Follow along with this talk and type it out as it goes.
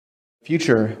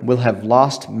future will have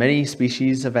lost many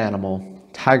species of animal.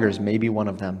 Tigers may be one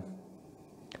of them.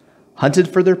 Hunted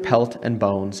for their pelt and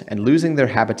bones and losing their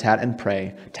habitat and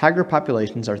prey, tiger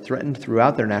populations are threatened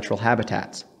throughout their natural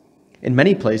habitats. In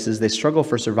many places, they struggle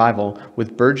for survival,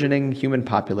 with burgeoning human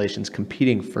populations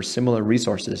competing for similar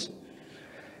resources.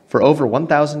 For over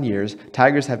 1,000 years,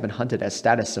 tigers have been hunted as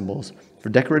status symbols, for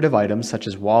decorative items such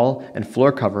as wall and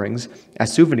floor coverings,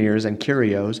 as souvenirs and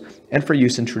curios, and for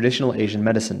use in traditional Asian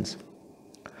medicines.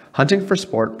 Hunting for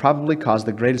sport probably caused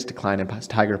the greatest decline in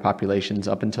tiger populations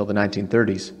up until the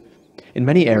 1930s. In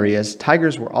many areas,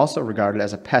 tigers were also regarded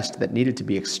as a pest that needed to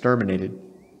be exterminated.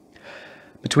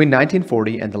 Between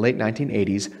 1940 and the late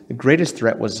 1980s, the greatest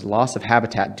threat was loss of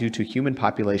habitat due to human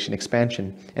population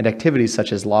expansion and activities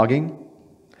such as logging.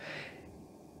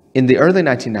 In the early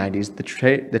 1990s,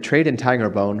 the trade in tiger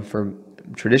bone for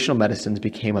traditional medicines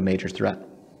became a major threat.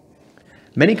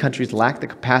 Many countries lack the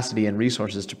capacity and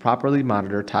resources to properly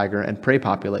monitor tiger and prey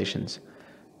populations.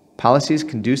 Policies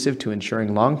conducive to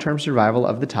ensuring long-term survival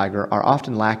of the tiger are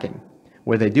often lacking.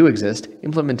 Where they do exist,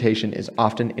 implementation is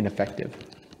often ineffective.